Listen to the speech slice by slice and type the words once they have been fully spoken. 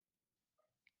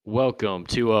Welcome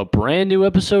to a brand new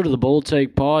episode of the Bold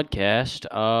Take Podcast.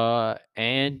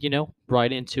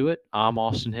 Right into it. I'm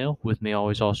Austin Hill. With me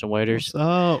always Austin Waiters.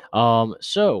 What's up?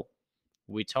 So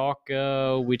we talked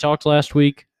last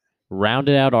week,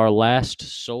 rounded out our last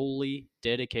solely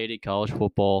dedicated college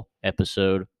football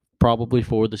episode, probably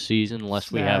for the season,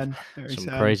 unless we have Sad, very some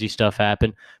sad. crazy stuff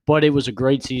happen. But it was a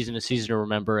great season, a season to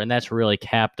remember, and that's really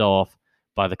capped off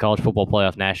by the College Football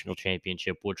Playoff National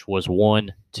Championship, which was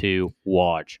one to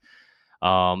watch.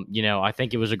 I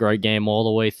think it was a great game all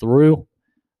the way through.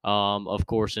 Of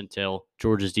course, until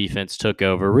Georgia's defense took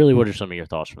over. Really, what are some of your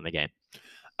thoughts from the game?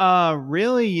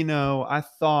 Really, I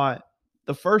thought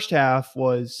the first half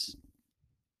was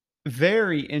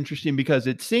very interesting because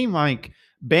it seemed like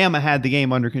Bama had the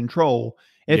game under control.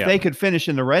 If Yeah. they could finish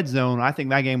in the red zone, I think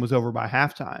that game was over by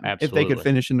halftime. If they could Absolutely.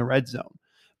 finish in the red zone,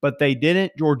 but they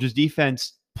didn't. Georgia's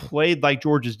defense played like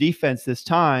Georgia's defense this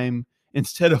time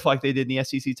instead of like they did in the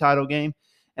SEC title game.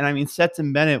 And I mean,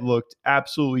 Stetson Bennett looked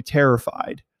absolutely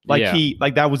terrified. Yeah.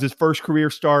 Like that was his first career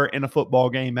start in a football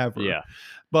game ever. Yeah.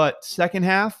 But second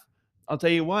half, I'll tell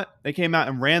you what, they came out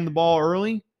and ran the ball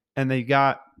early, and they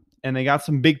got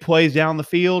some big plays down the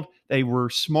field. They were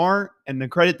smart, and to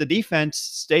credit the defense,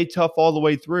 stayed tough all the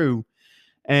way through.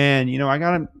 And I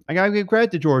gotta give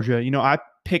credit to Georgia. I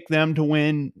picked them to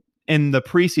win in the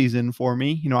preseason for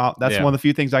me. That's Yeah. one of the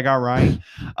few things I got right.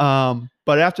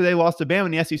 But after they lost to Bama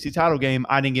in the SEC title game,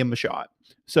 I didn't give them a shot.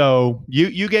 So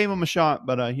you gave them a shot,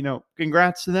 but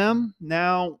congrats to them.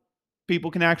 Now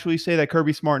people can actually say that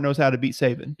Kirby Smart knows how to beat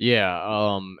Saban.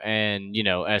 Yeah.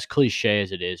 As cliche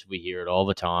as it is, we hear it all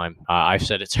the time. I've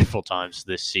said it several times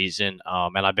this season,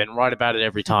 and I've been right about it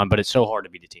every time. But it's so hard to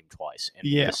beat a team twice in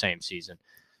Yeah. the same season.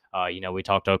 We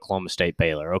talked to Oklahoma State,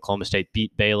 Baylor. Oklahoma State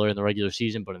beat Baylor in the regular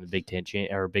season, but in the Big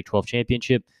 12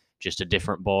 championship, just a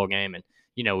different ball game. And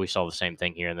we saw the same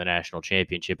thing here in the national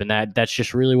championship, and that's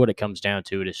just really what it comes down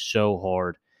to. It is so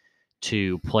hard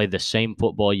to play the same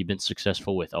football you've been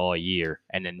successful with all year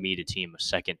and then meet a team a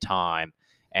second time,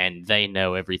 and they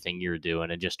know everything you're doing,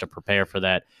 and just to prepare for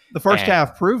that. The first And,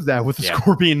 half proved that with the Yeah.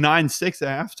 score being 9-6 at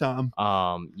halftime.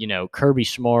 Kirby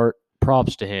Smart,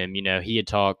 props to him. He had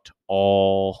talked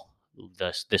all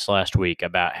this last week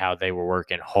about how they were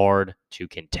working hard to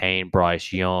contain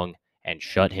Bryce Young and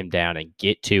shut him down and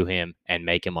get to him and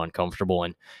make him uncomfortable.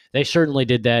 And they certainly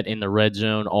did that in the red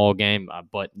zone all game.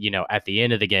 But at the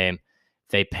end of the game,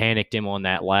 they panicked him on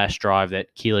that last drive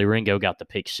that Keely Ringo got the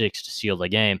pick six to seal the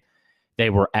game. They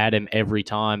were at him every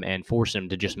time and forced him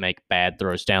to just make bad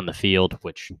throws down the field,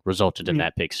 which resulted in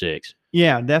that pick six.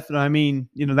 Yeah, definitely. I mean,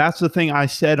 that's the thing I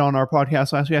said on our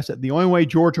podcast last week. I said the only way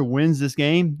Georgia wins this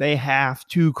game, they have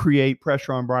to create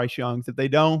pressure on Bryce Young. If they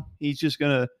don't, he's just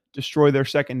going to destroy their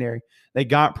secondary. They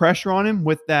got pressure on him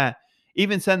with that,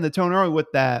 even setting the tone early with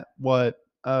that, what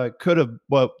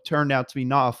turned out to be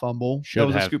not a fumble. That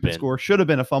was a stupid score. Should have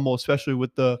been a fumble, especially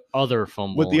with the other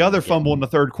fumble. Fumble in the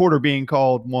third quarter being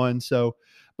called one. So,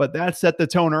 but that set the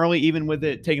tone early, even with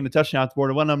it taking the touchdown out the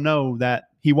board, to let them know that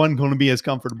he wasn't going to be as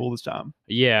comfortable this time.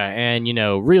 Yeah, and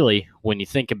really, when you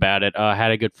think about it, I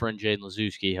had a good friend, Jaden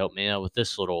Lazuski, help me out with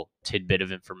this little tidbit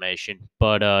of information.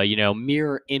 But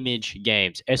mirror image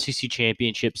games, SEC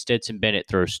championship, Stetson Bennett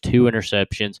throws 2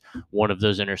 interceptions. One of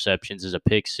those interceptions is a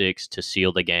pick six to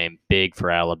seal the game, big for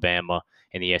Alabama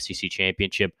in the SEC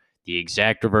championship. The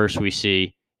exact reverse we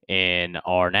see in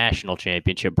our national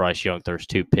championship. Bryce Young throws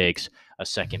 2 picks, a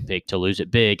second pick to lose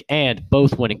it big, and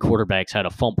both winning quarterbacks had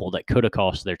a fumble that could have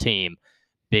cost their team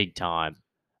big time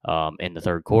in the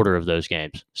third quarter of those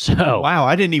games. So wow,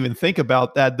 I didn't even think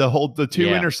about that. The 2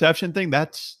 interception thing.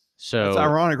 That's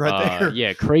ironic right there.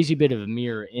 Yeah, crazy bit of a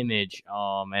mirror image,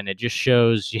 and it just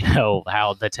shows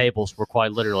how the tables were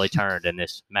quite literally turned in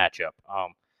this matchup.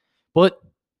 But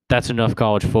that's enough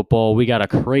college football. We got a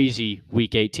crazy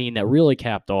Week 18 that really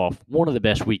capped off one of the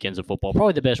best weekends of football,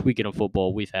 probably the best weekend of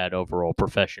football we've had overall,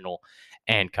 professional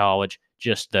and college.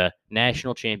 Just the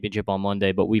national championship on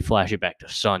Monday, but we flash it back to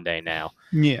Sunday now.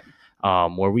 Yeah.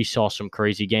 Where we saw some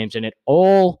crazy games, and it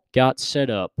all got set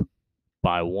up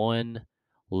by one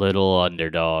little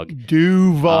underdog.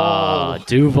 Duval.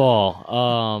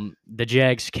 The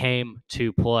Jags came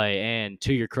to play, and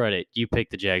to your credit, you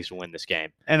picked the Jags to win this game.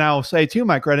 And I'll say, to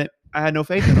my credit, I had no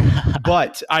faith in them.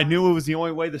 But I knew it was the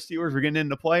only way the Steelers were getting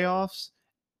into playoffs.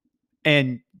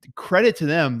 And credit to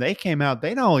them, they came out,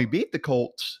 they not only beat the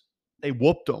Colts, they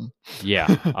whooped them. Yeah.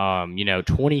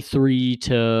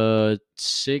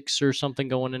 23-6 or something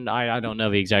going in. I don't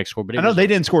know the exact score, but I know they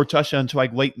didn't score a touchdown until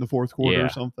like late in the fourth quarter or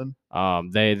something.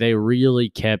 They really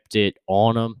kept it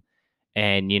on them.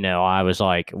 And, I was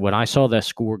like, when I saw that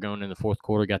score going in the fourth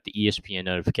quarter, got the ESPN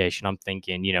notification, I'm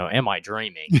thinking, am I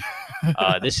dreaming?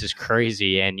 This is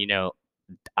crazy. And,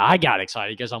 I got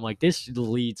excited because I'm like, this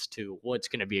leads to what's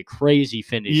going to be a crazy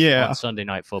finish on Yeah. Sunday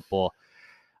Night Football.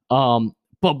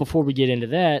 But before we get into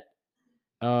that,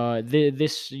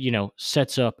 this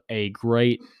sets up a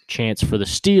great chance for the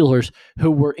Steelers,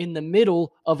 who were in the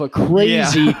middle of a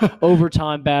crazy Yeah.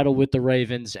 overtime battle with the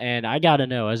Ravens. And I gotta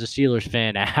know, as a Steelers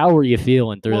fan, how are you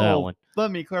feeling through that Well, one?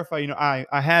 let me clarify.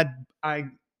 I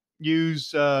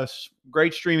used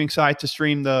great streaming site to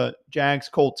stream the Jags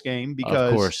Colts game Of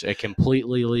because course, a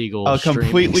completely legal a streaming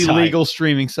completely site. legal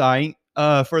streaming site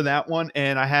for that one.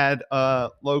 And I had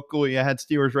locally, I had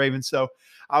Steelers Ravens. So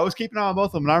I was keeping an eye on both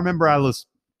of them. And I remember I was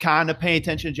kind of paying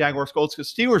attention to Jaguars Colts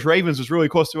because Steelers Ravens was really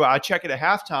close to it. I check it at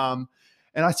halftime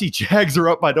and I see Jags are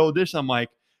up by double digits. I'm like,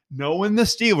 knowing the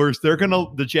Steelers,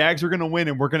 the Jags are gonna win,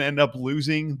 and we're gonna end up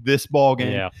losing this ball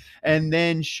game. Yeah. And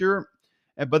then sure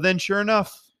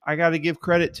enough, I got to give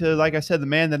credit to, like I said, the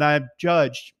man that I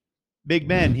judged, Big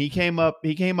Ben. He came up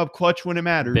clutch when it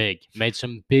mattered. Big. Made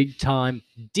some big time,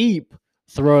 deep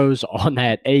throws on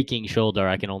that aching shoulder,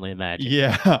 I can only imagine.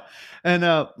 Yeah. And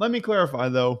let me clarify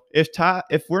though, if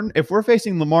we're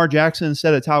facing Lamar Jackson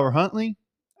instead of Tyler Huntley,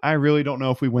 I really don't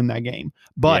know if we win that game.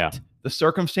 But the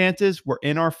circumstances were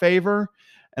in our favor,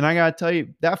 and I gotta tell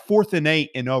you, that 4th and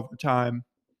 8 in overtime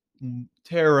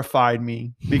terrified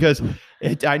me because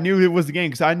I knew it was the game,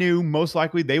 because I knew most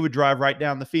likely they would drive right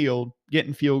down the field, get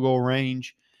in field goal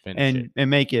range, and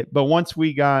make it. But once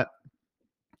we got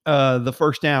the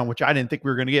first down, which I didn't think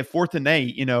we were going to get, 4th and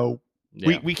 8,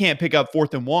 we can't pick up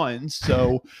 4th and 1.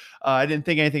 So I didn't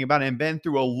think anything about it. And Ben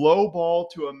threw a low ball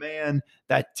to a man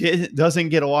that doesn't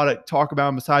get a lot of talk about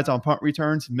him besides on punt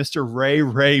returns. Mr. Ray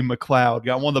McLeod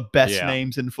got one of the best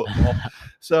names in football.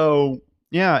 So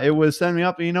yeah, it was setting me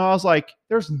up. I was like,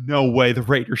 there's no way the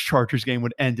Raiders-Chargers game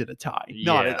would end in a tie.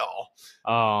 Not at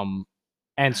all.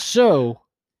 And so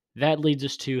that leads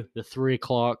us to the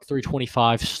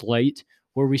 3:25 slate,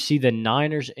 where we see the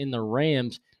Niners and the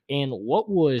Rams, and what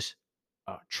was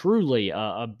truly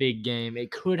a big game.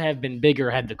 It could have been bigger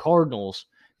had the Cardinals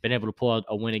been able to pull out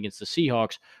a win against the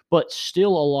Seahawks, but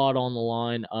still a lot on the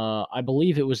line. I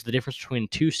believe it was the difference between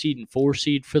 2 seed and 4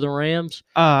 seed for the Rams.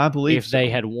 I believe if they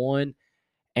had won,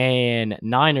 and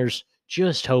Niners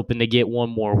just hoping to get one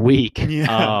more week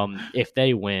if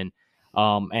they win.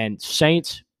 And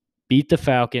Saints beat the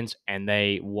Falcons, and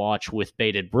they watch with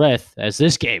bated breath as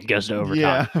this game goes to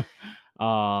overtime.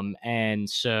 And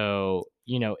so,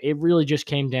 it really just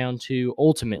came down to,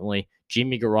 ultimately,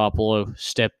 Jimmy Garoppolo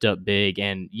stepped up big,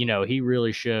 and, he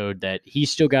really showed that he's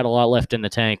still got a lot left in the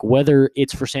tank. Whether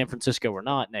it's for San Francisco or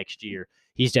not next year,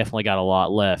 he's definitely got a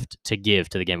lot left to give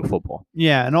to the game of football.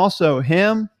 Yeah, and also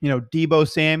him, Deebo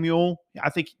Samuel, I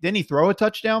think, didn't he throw a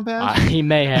touchdown pass? He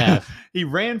may have.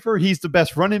 He's the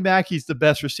best running back. He's the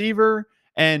best receiver.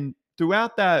 And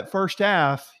throughout that first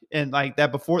half, and like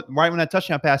that right when that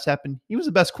touchdown pass happened, he was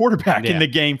the best quarterback in the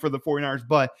game for the 49ers.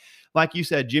 But like you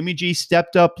said, Jimmy G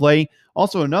stepped up late.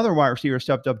 Also, another wide receiver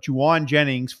stepped up, Juwan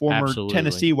Jennings, former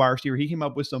Tennessee wide receiver. He came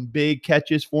up with some big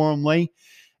catches for him late.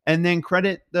 And then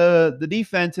credit the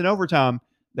defense in overtime.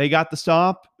 They got the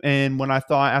stop, and when I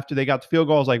thought after they got the field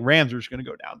goal, I was like, Rams are just going to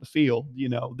go down the field.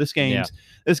 This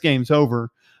game's over.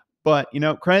 But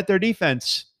credit their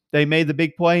defense. They made the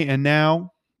big play, and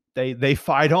now they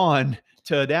fight on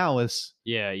to Dallas.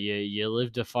 Yeah, you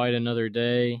live to fight another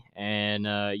day, and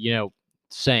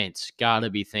Saints got to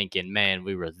be thinking, man,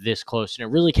 we were this close, and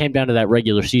it really came down to that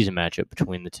regular season matchup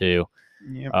between the two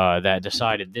that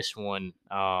decided this one.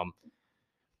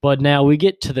 But now we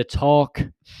get to the talk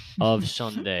of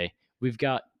Sunday. We've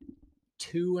got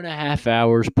 2.5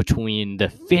 hours between the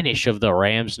finish of the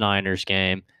Rams-Niners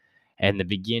game and the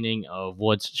beginning of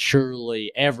what's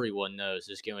surely everyone knows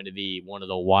is going to be one of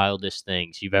the wildest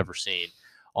things you've ever seen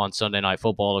on Sunday Night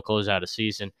Football to close out a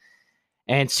season.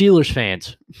 And Steelers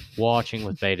fans watching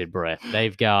with bated breath.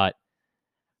 They've got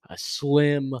a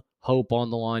slim hope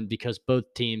on the line because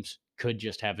both teams could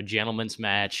just have a gentleman's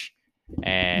match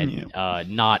and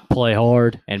not play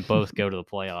hard and both go to the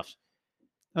playoffs.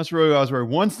 That's really what I was worried.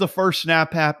 Once the first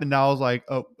snap happened, I was like,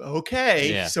 oh,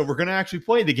 okay, so we're going to actually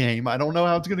play the game. I don't know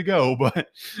how it's going to go, but.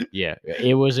 Yeah,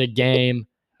 it was a game,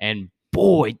 and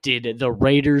boy, did the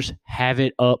Raiders have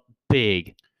it up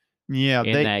big in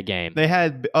that game. They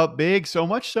had up big, so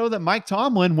much so that Mike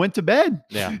Tomlin went to bed.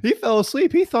 Yeah. He fell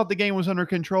asleep. He thought the game was under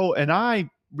control, and I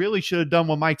really should have done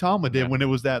what Mike Tomlin did when it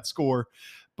was that score.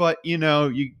 But, you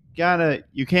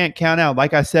can't count out.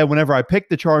 Like I said, whenever I picked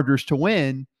the Chargers to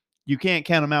win, you can't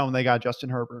count them out when they got Justin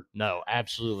Herbert. No,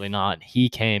 absolutely not. He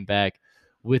came back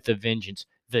with a vengeance.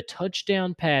 The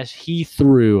touchdown pass he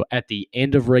threw at the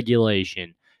end of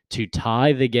regulation to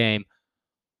tie the game.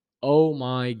 Oh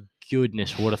my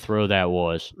goodness, what a throw that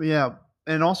was. Yeah.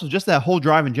 And also just that whole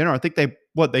drive in general. I think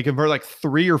they convert like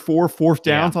 3 or 4 fourth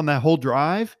Yeah. downs on that whole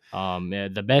drive.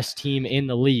 The best team in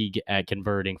the league at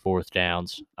converting fourth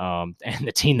downs, and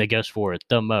the team that goes for it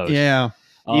the most. Yeah.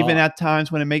 Even at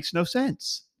times when it makes no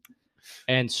sense.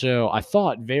 And so I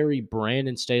thought very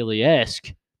Brandon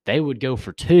Staley-esque, they would go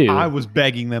for 2. I was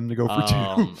begging them to go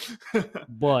for 2.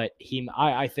 But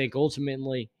I think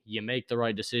ultimately you make the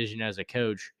right decision as a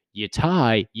coach. You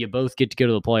tie, you both get to go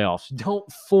to the playoffs. Don't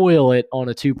foil it on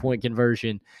a 2-point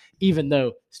conversion, even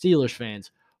though Steelers fans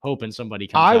hoping somebody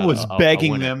comes I out was a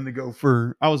begging winner. them to go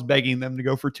for. I was begging them to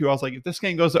go for 2. I was like, if this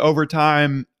game goes to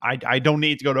overtime, I don't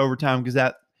need to go to overtime because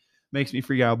that makes me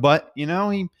freak out. But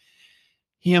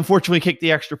he unfortunately kicked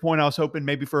the extra point. I was hoping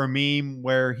maybe for a meme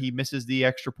where he misses the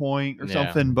extra point or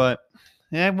something. But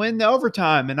went to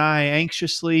overtime, and I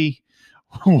anxiously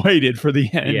waited for the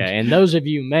end. Yeah, and those of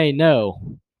you may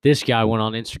know, this guy went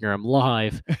on Instagram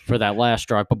Live for that last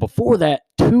drive. But before that,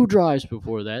 2 drives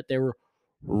before that, they were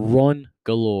run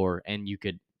galore. And you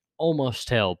could almost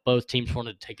tell both teams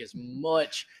wanted to take as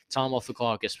much time off the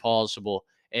clock as possible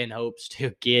in hopes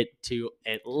to get to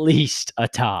at least a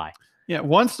tie. Yeah,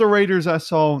 once the Raiders, I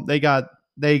saw they got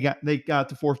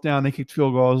the fourth down, they kicked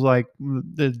field goal. I was like,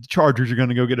 the Chargers are going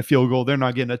to go get a field goal. They're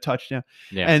not getting a touchdown.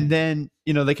 Yeah. And then,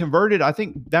 they converted. I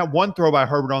think that one throw by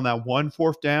Herbert on that 1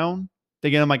 fourth down, they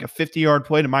get him like a 50-yard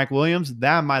play to Mike Williams.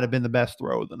 That might have been the best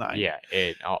throw of the night. Yeah,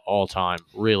 all time,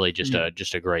 really just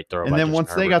a great throw. And then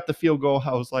once they got the field goal,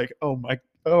 I was like, oh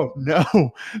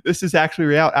no, this is actually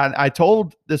real. I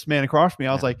told this man across from me,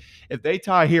 I was like, if they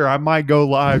tie here, I might go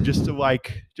live just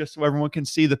so everyone can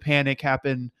see the panic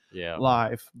happen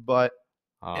live. But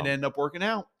it ended up working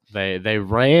out. They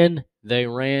ran,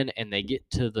 and they get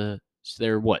to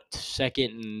they're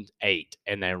 2nd and 8,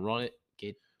 and they run it,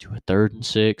 get to a 3rd and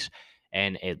 6,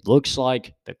 and it looks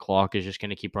like the clock is just going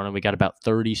to keep running. We got about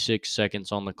 36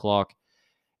 seconds on the clock,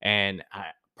 and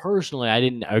personally, I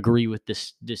didn't agree with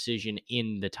this decision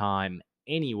in the time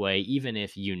anyway, even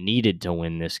if you needed to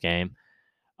win this game,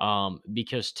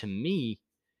 because to me,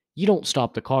 you don't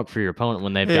stop the clock for your opponent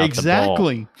when they've got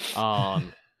the ball.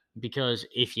 Because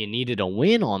if you needed a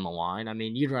win on the line, I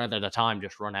mean, you'd rather the time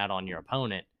just run out on your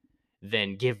opponent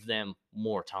than give them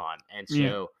more time. And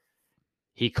so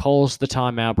he calls the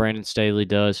timeout, Brandon Staley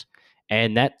does,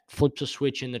 and that flips a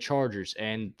switch in the Chargers,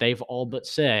 and they've all but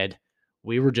said,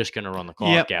 we were just going to run the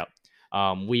clock out.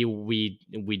 We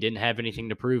didn't have anything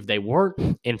to prove. They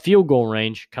weren't in field goal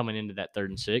range coming into that 3rd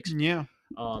and 6. Yeah.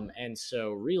 And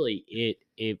so really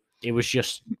it was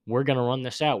just, we're going to run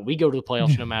this out. We go to the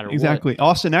playoffs no matter what. Exactly.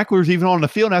 Austin Eckler's even on the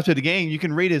field after the game. You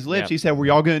can read his lips. He said, were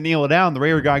y'all going to kneel it down? The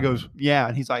Raider guy goes, yeah.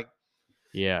 And he's like,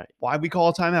 yeah. Why'd we call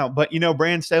a timeout? But,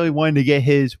 Brandon Staley wanted to get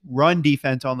his run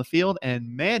defense on the field.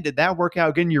 And, man, did that work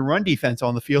out getting your run defense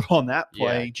on the field on that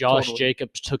play. Yeah. Josh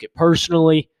Jacobs took it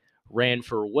personally, ran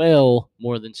for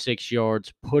more than 6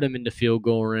 yards, put him into field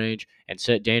goal range, and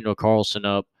set Daniel Carlson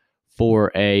up for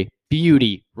a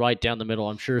beauty right down the middle.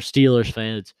 I'm sure Steelers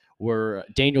fans were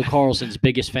Daniel Carlson's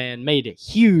biggest fan, made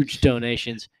huge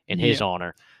donations in his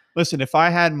honor. Listen, if I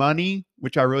had money,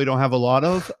 which I really don't have a lot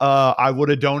of, I would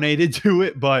have donated to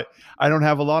it, but I don't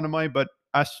have a lot of money. But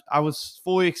I was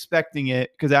fully expecting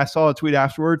it because I saw a tweet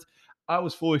afterwards. I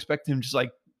was fully expecting him just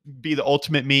like be the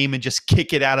ultimate meme and just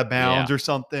kick it out of bounds or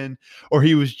something, or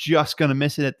he was just going to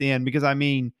miss it at the end. Because, I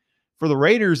mean, for the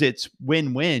Raiders, it's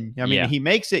win-win. I mean, he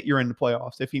makes it, you're in the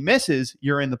playoffs. If he misses,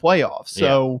 you're in the playoffs.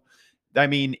 So, I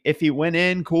mean, if he went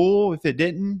in, cool. If it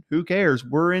didn't, who cares?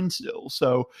 We're in still.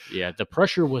 So, yeah, the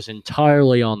pressure was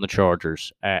entirely on the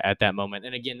Chargers at that moment.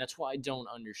 And again, that's why I don't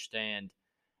understand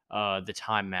the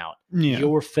timeout.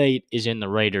 Your fate is in the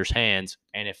Raiders' hands.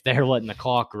 And if they're letting the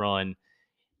clock run,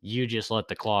 you just let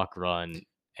the clock run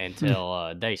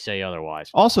until they say otherwise.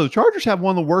 Also, the Chargers have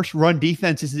one of the worst run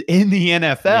defenses in the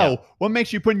NFL. Yeah. What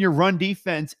makes you putting your run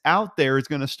defense out there is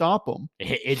going to stop them?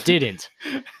 It didn't.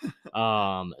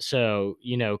 So,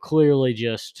 clearly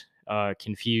just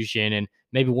confusion, and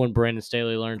maybe one Brandon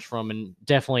Staley learns from, and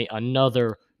definitely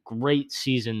another great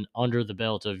season under the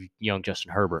belt of young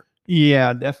Justin Herbert.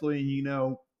 Yeah, definitely.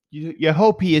 You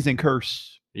hope he isn't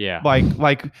cursed. Yeah, like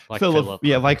Phillip.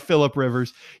 Yeah, like Phillip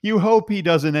Rivers. You hope he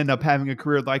doesn't end up having a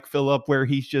career like Phillip, where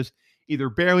he's just either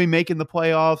barely making the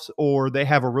playoffs or they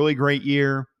have a really great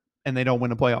year and they don't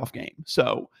win a playoff game.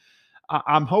 So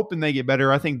I'm hoping they get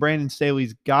better. I think Brandon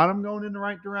Staley's got him going in the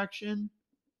right direction.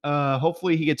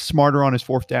 Hopefully he gets smarter on his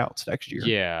fourth downs next year.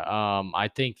 Yeah, I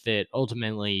think that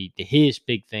ultimately his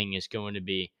big thing is going to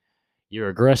be, You're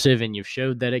aggressive and you've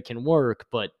showed that it can work,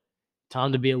 but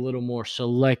time to be a little more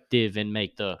selective and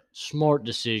make the smart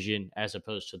decision as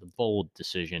opposed to the bold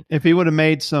decision. If he would have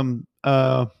made some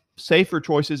safer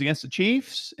choices against the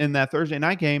Chiefs in that Thursday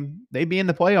night game, they'd be in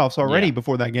the playoffs already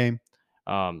before that game.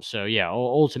 So yeah,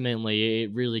 ultimately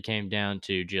it really came down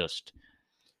to just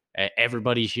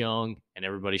everybody's young and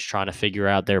everybody's trying to figure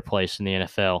out their place in the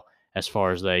NFL as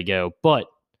far as they go. But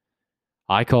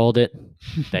I called it.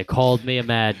 They called me a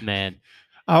madman.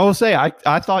 I will say,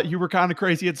 I thought you were kind of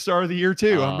crazy at the start of the year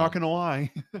too. I'm not going to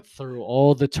lie. Through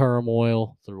all the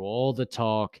turmoil, through all the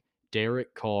talk,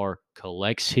 Derek Carr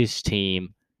collects his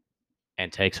team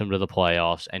and takes them to the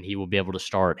playoffs, and he will be able to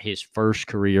start his first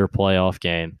career playoff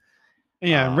game.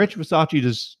 Yeah, and Rich Bisaccia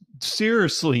just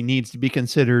seriously needs to be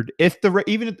considered.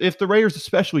 Even if the Raiders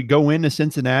especially go into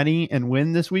Cincinnati and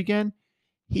win this weekend,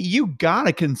 you got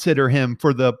to consider him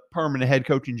for the permanent head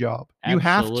coaching job. You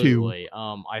Absolutely. have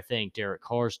to. I think Derek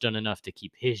Carr's done enough to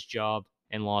keep his job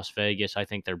in Las Vegas. I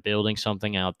think they're building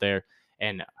something out there.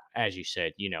 And as you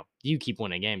said, you keep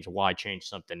winning games. Why change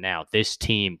something now? This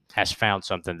team has found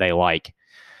something they like,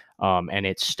 and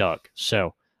it's stuck.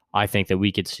 So I think that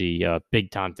we could see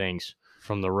big time things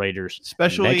from the Raiders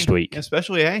next week.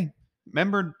 Especially, hey,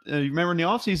 remember in the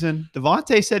offseason,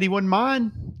 Devontae said he wouldn't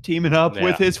mind teaming up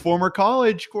with his former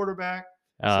college quarterback.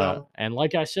 And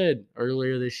like I said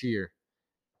earlier this year,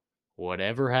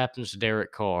 whatever happens to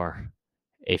Derek Carr,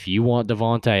 if you want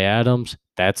Devontae Adams,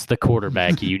 that's the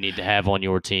quarterback you need to have on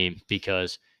your team,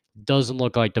 because it doesn't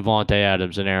look like Devontae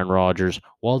Adams and Aaron Rodgers,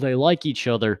 while they like each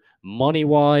other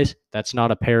money-wise, that's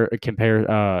not a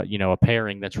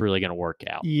pairing that's really going to work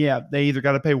out. Yeah, they either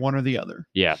got to pay one or the other.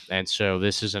 Yeah, and so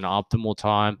this is an optimal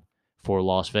time for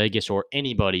Las Vegas or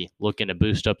anybody looking to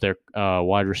boost up their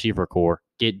wide receiver core.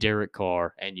 Get Derek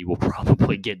Carr, and you will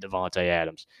probably get Devontae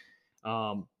Adams.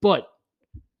 But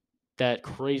that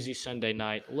crazy Sunday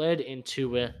night led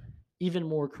into a even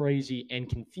more crazy and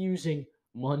confusing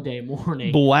Monday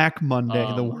morning. Black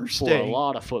Monday, the worst for day. A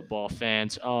lot of football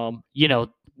fans.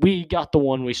 We got the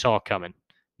one we saw coming.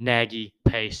 Nagy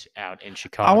Pace out in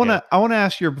Chicago. I want to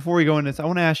ask you before we go into this. I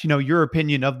want to ask your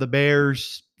opinion of the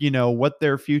Bears. What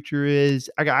their future is.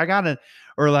 I gotta,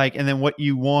 and then what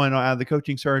you want out of the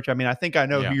coaching search. I mean, I think I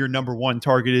know who your number one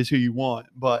target is, who you want,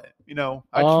 but I just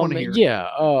want to hear. Yeah.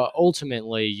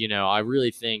 Ultimately, I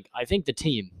think the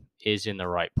team is in the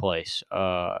right place.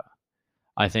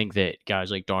 I think that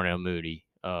guys like Darnell Mooney,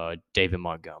 David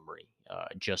Montgomery,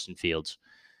 Justin Fields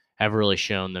have really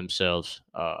shown themselves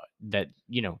that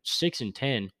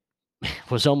 6-10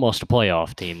 was almost a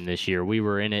playoff team this year. We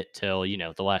were in it till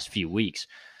the last few weeks.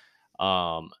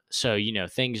 So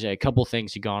a couple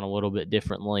things have gone a little bit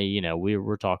differently.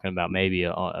 We're talking about maybe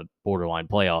a borderline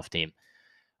playoff team.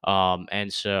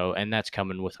 And that's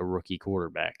coming with a rookie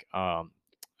quarterback.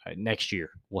 Next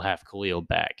year we'll have Khalil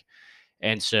back.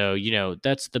 And so,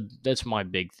 that's my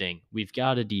big thing. We've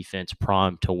got a defense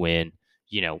primed to win.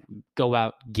 Go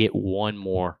out, get one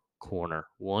more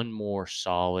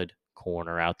solid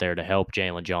corner out there to help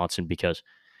Jalen Johnson, because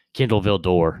Kendall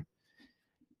Vildor,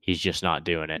 he's just not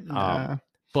doing it.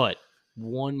 But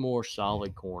one more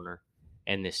solid corner,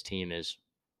 and this team is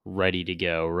ready to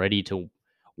go, ready to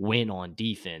win on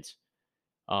defense.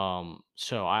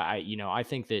 So I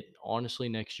think that honestly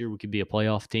next year we could be a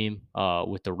playoff team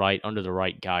with under the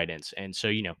right guidance. And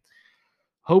so,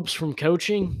 hopes from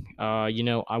coaching,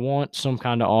 I want some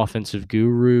kind of offensive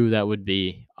guru that would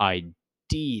be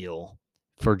ideal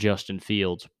for Justin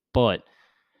Fields, but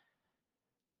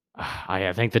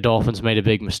I think the Dolphins made a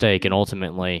big mistake, and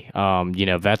ultimately,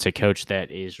 that's a coach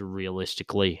that is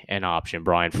realistically an option.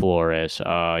 Brian Flores,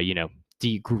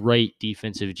 the great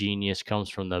defensive genius, comes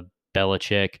from the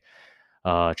Belichick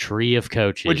tree of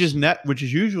coaches, which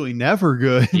is usually never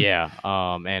good. Yeah.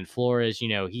 And Flores,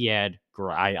 he had,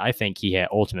 I think he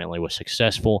ultimately was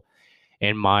successful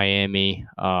in Miami.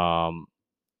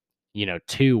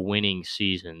 2 winning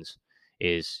seasons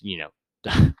is,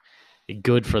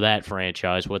 good for that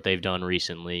franchise, what they've done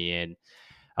recently. And,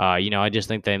 I just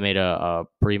think they made a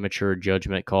premature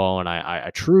judgment call. And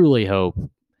I truly hope,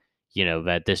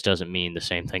 that this doesn't mean the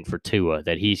same thing for Tua,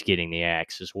 that he's getting the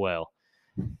axe as well.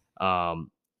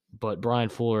 But Brian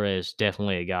Flores,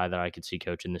 definitely a guy that I could see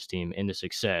coaching this team into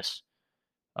success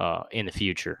in the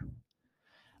future.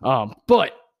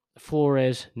 But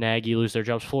Flores, Nagy lose their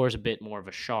jobs. Flores a bit more of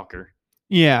a shocker.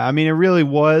 Yeah, I mean, it really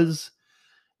was.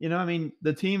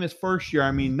 The team is first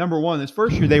year. Number one, this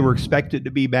first year they were expected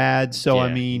to be bad.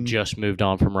 So, just moved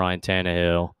on from Ryan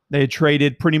Tannehill. They had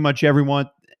traded pretty much everyone.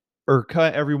 or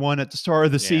cut everyone at the start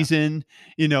of the Yeah. season.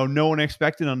 No one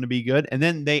expected them to be good. And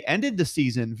then they ended the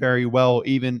season very well,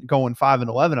 even going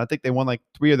 5-11. I think they won like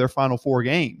 3 of their final 4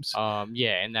 games.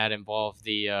 Yeah, and that involved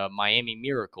the Miami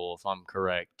Miracle, if I'm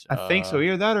correct. I think so.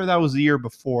 Either that or that was the year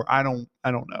before. I don't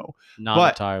know. Not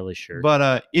But entirely sure.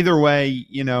 either way,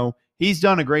 he's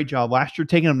done a great job. Last year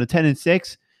taking them to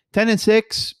 10-6.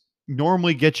 10-6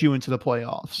 normally gets you into the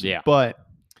playoffs. Yeah. But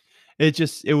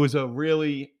it was a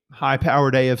really high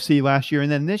powered AFC last year.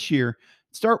 And then this year,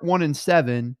 start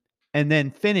 1-7 and then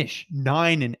finish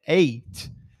 9-8.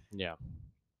 Yeah.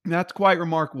 That's quite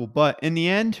remarkable. But in the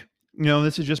end,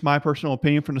 this is just my personal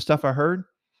opinion from the stuff I heard.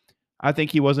 I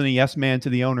think he wasn't a yes man to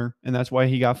the owner, and that's why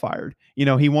he got fired.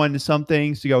 He wanted some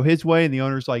things to go his way, and the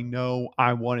owner's like, no,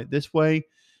 I want it this way.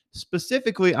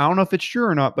 Specifically, I don't know if it's true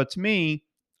or not, but to me,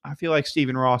 I feel like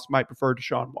Stephen Ross might prefer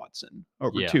Deshaun Watson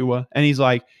over Yeah. Tua. And he's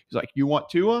like, you want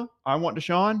Tua? I want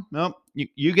Deshaun? Nope.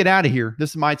 You get out of here. This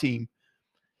is my team.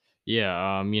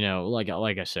 Yeah.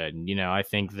 Like I said, I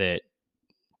think that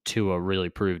Tua really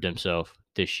proved himself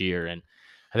this year, and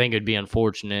I think it'd be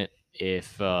unfortunate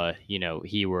if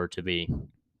he were to be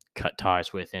cut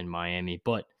ties with in Miami,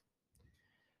 but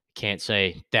can't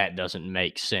say that doesn't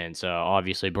make sense.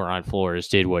 Obviously, Brian Flores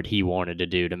did what he wanted to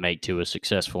do to make Tua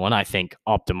successful, and I think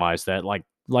optimized that.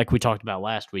 Like we talked about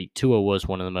last week, Tua was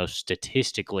one of the most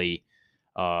statistically,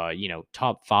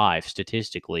 top 5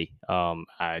 statistically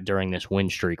during this win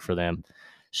streak for them.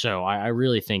 So I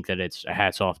really think that it's a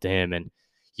hats off to him, and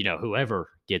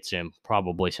whoever gets him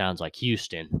probably sounds like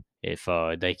Houston if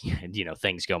they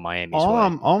things go Miami's All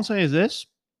way. I'm saying is this: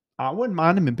 I wouldn't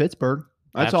mind him in Pittsburgh.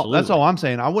 That's all. That's Absolutely. all I'm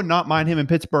saying. I would not mind him in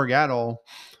Pittsburgh at all.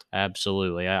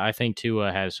 Absolutely. I think Tua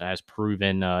has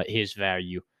proven his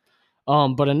value.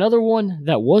 But another one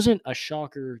that wasn't a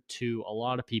shocker to a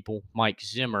lot of people, Mike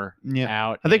Zimmer, Yeah,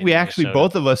 out. I think in we actually Minnesota.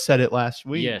 both of us said it last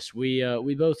week. Yes, we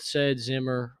both said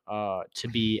Zimmer to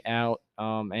be out.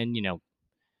 And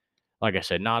like I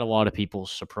said, not a lot of people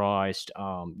surprised.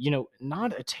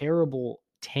 Not a terrible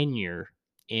tenure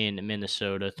in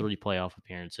Minnesota, 3 playoff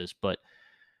appearances, but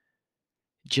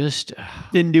just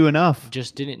Didn't do enough.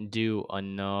 just didn't do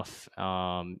enough.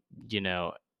 The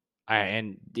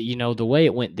way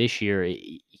it went this year,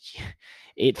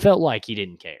 it felt like he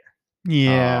didn't care.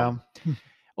 Yeah.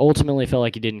 Ultimately, felt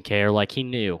like he didn't care. Like he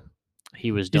knew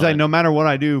he was He's done. like, no matter what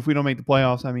I do, if we don't make the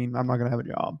playoffs, I'm not going to have a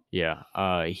job. Yeah.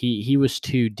 He was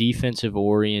too defensive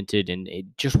oriented and it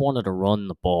just wanted to run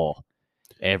the ball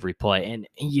every play. And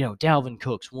Dalvin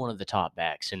Cook's one of the top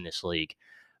backs in this league.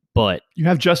 But you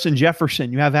have Justin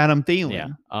Jefferson, you have Adam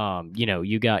Thielen. Yeah.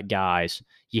 You got guys.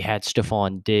 You had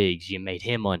Stephon Diggs. You made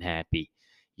him unhappy.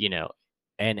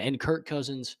 And Kirk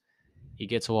Cousins, he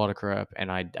gets a lot of crap,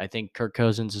 and I think Kirk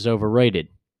Cousins is overrated.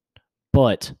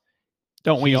 But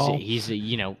don't we all? He's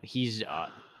a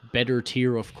better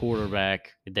tier of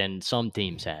quarterback than some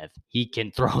teams have. He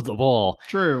can throw the ball.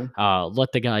 True.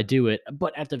 Let the guy do it.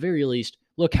 But at the very least,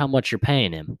 look how much you're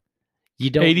paying him. You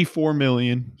don't $84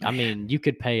 million. I mean, you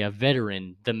could pay a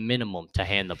veteran the minimum to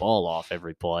hand the ball off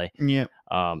every play. Yeah.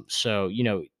 So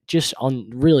just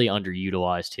really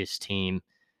underutilized his team.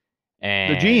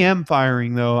 And the GM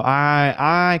firing though,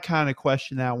 I kind of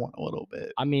question that one a little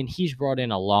bit. I mean, he's brought in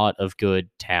a lot of good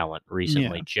talent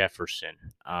recently. Yeah. Jefferson,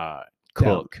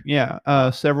 Cook,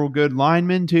 several good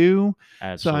linemen too.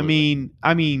 Absolutely.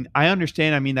 So I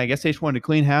understand. I guess they just wanted to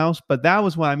clean house, but that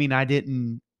was when I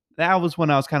didn't. That was when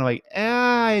I was kind of like,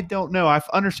 I don't know. I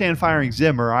understand firing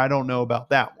Zimmer. I don't know about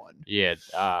that one. Yeah,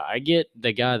 I get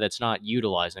the guy that's not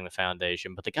utilizing the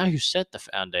foundation, but the guy who set the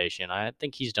foundation, I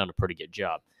think he's done a pretty good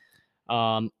job.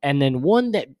 And then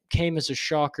one that came as a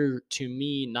shocker to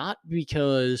me, not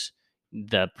because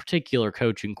the particular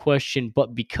coach in question,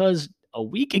 but because a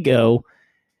week ago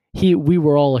we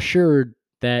were all assured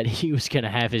that he was going to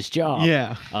have his job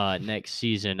next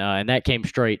season, and that came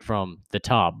straight from the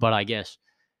top. But I guess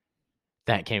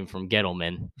that came from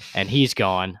Gettleman, and he's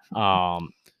gone.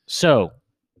 So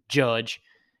Joe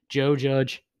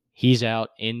Judge, he's out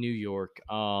in New York.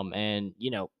 And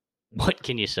what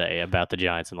can you say about the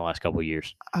Giants in the last couple of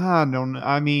years? I don't know.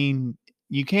 I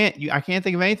can't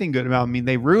think of anything good about them.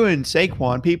 They ruined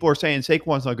Saquon. People are saying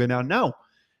Saquon's not good now. No,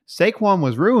 Saquon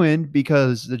was ruined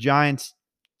because the Giants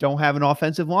don't have an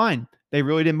offensive line. They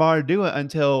really didn't bother to do it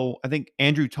until I think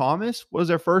Andrew Thomas was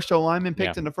their first O-lineman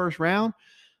picked in the first round.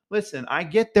 Listen, I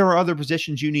get there are other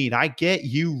positions you need. I get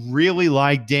you really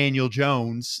like Daniel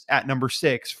Jones at number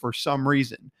 6 for some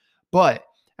reason. But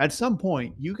at some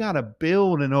point, you got to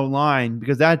build an O-line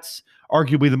because that's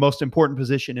arguably the most important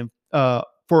position for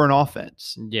an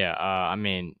offense. Yeah,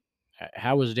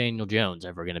 how is Daniel Jones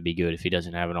ever going to be good if he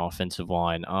doesn't have an offensive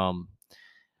line?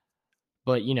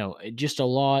 But, just a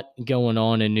lot going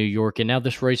on in New York. And now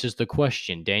this raises the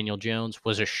question. Daniel Jones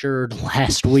was assured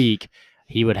last week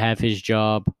he would have his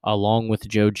job along with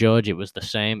Joe Judge. It was the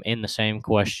same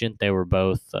question. They were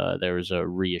both, there was a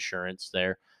reassurance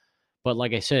there. But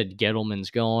like I said, Gettleman's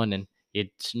gone, and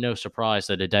it's no surprise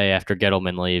that a day after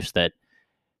Gettleman leaves that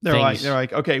They're things,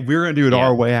 like, okay, we're gonna do it yeah,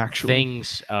 our way. Actually,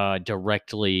 things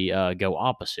directly go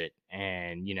opposite.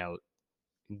 And,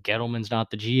 Gettleman's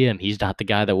not the GM. He's not the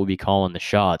guy that will be calling the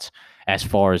shots as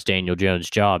far as Daniel Jones'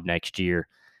 job next year.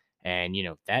 And,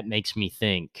 that makes me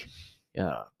think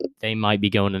uh, they might be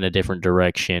going in a different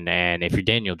direction. And if you're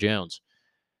Daniel Jones,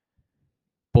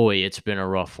 boy, it's been a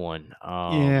rough one.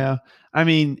 yeah. I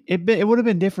mean, it would have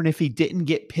been different if he didn't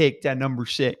get picked at number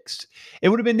 6. It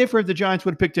would have been different if the Giants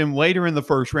would have picked him later in the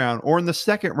first round or in the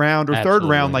second round or third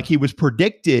round, Absolutely. like he was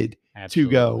predicted to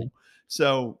Absolutely. go.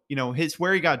 So, his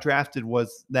where he got drafted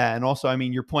was that. And also, I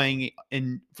mean, you're playing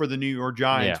for the New York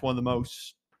Yeah. Giants, one of the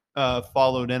most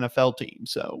followed NFL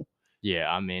teams. So,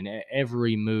 Yeah, I mean,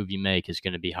 every move you make is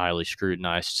going to be highly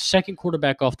scrutinized. Second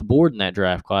quarterback off the board in that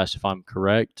draft class, if I'm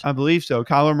correct. I believe so.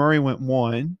 Kyler Murray went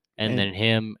 1. And then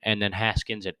him, and then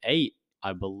Haskins at 8,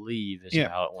 I believe, is Yeah.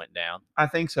 how it went down. I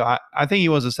think so. I think he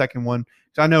was the second one.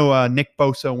 I know Nick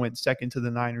Bosa went second to the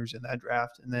Niners in that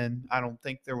draft, and then I don't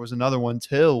think there was another one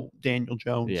till Daniel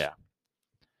Jones. Yeah.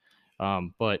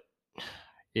 But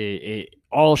it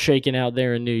all shaking out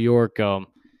there in New York.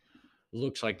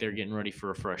 Looks like they're getting ready for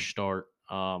a fresh start.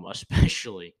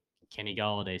 Especially Kenny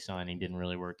Galladay signing didn't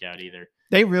really work out either.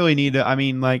 They really need to. I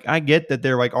mean, like I get that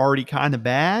they're like already kind of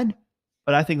bad,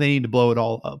 but I think they need to blow it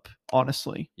all up.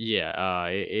 Honestly, Yeah.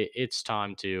 It's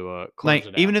time to close like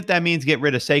it even out. if that means get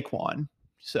rid of Saquon.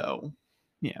 So,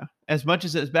 yeah, as much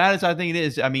as bad as I think it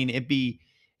is, I mean,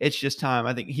 it's just time.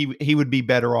 I think he would be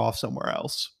better off somewhere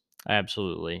else.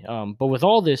 Absolutely. But with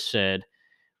all this said,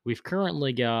 we've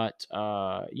currently got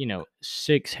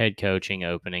 6 head coaching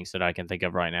openings that I can think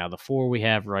of right now. The 4 we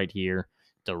have right here,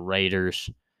 the Raiders,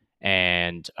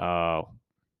 and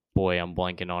boy, I'm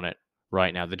blanking on it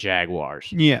right now, the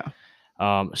Jaguars. Yeah.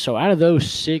 So out of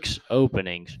those 6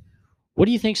 openings, what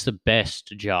do you think's the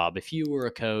best job if you were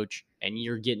a coach and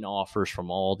you're getting offers from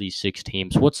all these 6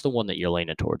 teams? What's the one that you're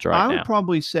leaning towards right I would now?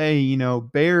 probably say,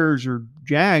 Bears or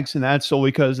Jags, and that's solely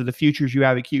because of the futures you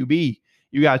have at QB.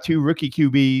 You got 2 rookie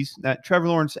QBs. That Trevor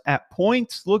Lawrence at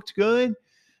points looked good,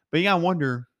 but you got to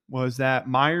wonder, was that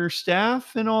Myers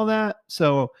staff and all that?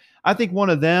 So I think one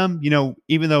of them,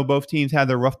 even though both teams had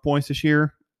their rough points this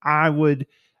year, I would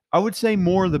say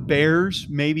more the Bears,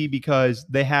 maybe because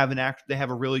they have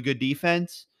a really good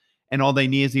defense, and all they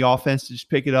need is the offense to just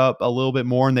pick it up a little bit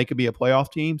more, and they could be a playoff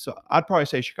team. So I'd probably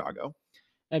say Chicago.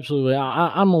 Absolutely.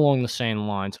 I'm along the same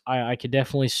lines. I could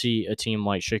definitely see a team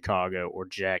like Chicago or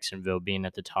Jacksonville being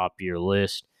at the top of your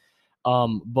list.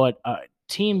 But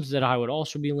teams that I would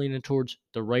also be leaning towards,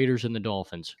 the Raiders and the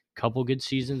Dolphins. Couple good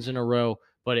seasons in a row,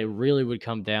 but it really would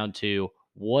come down to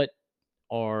what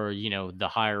are, the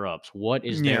higher ups. What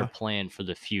is their Yeah. plan for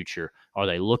the future? Are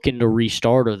they looking to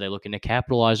restart? Or are they looking to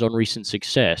capitalize on recent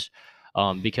success?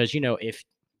 Because, if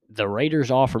the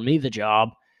Raiders offer me the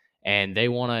job and they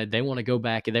want to go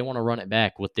back and they want to run it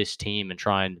back with this team and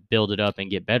try and build it up and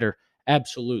get better,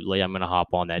 absolutely I'm going to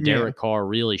hop on that. Yeah. Derek Carr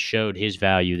really showed his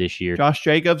value this year. Josh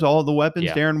Jacobs, all the weapons,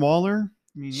 Yeah. Darren Waller.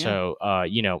 I mean, yeah.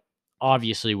 So,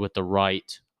 obviously with the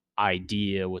right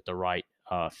idea, with the right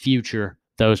future,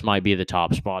 those might be the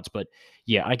top spots. But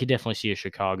yeah, I could definitely see a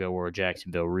Chicago or a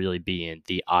Jacksonville really being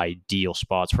the ideal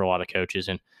spots for a lot of coaches.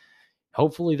 And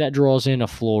hopefully that draws in a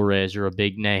Flores or a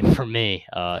big name for me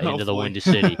into the Hopefully. Windy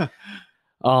City.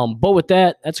 But with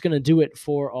that, that's going to do it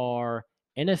for our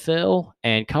NFL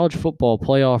and college football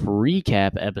playoff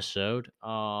recap episode.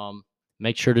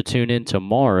 Make sure to tune in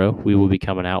tomorrow. We will be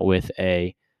coming out with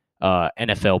a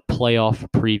NFL playoff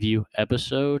preview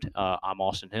episode. I'm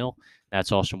Austin Hill.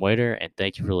 That's Austin Waiter, and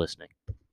thank you for listening.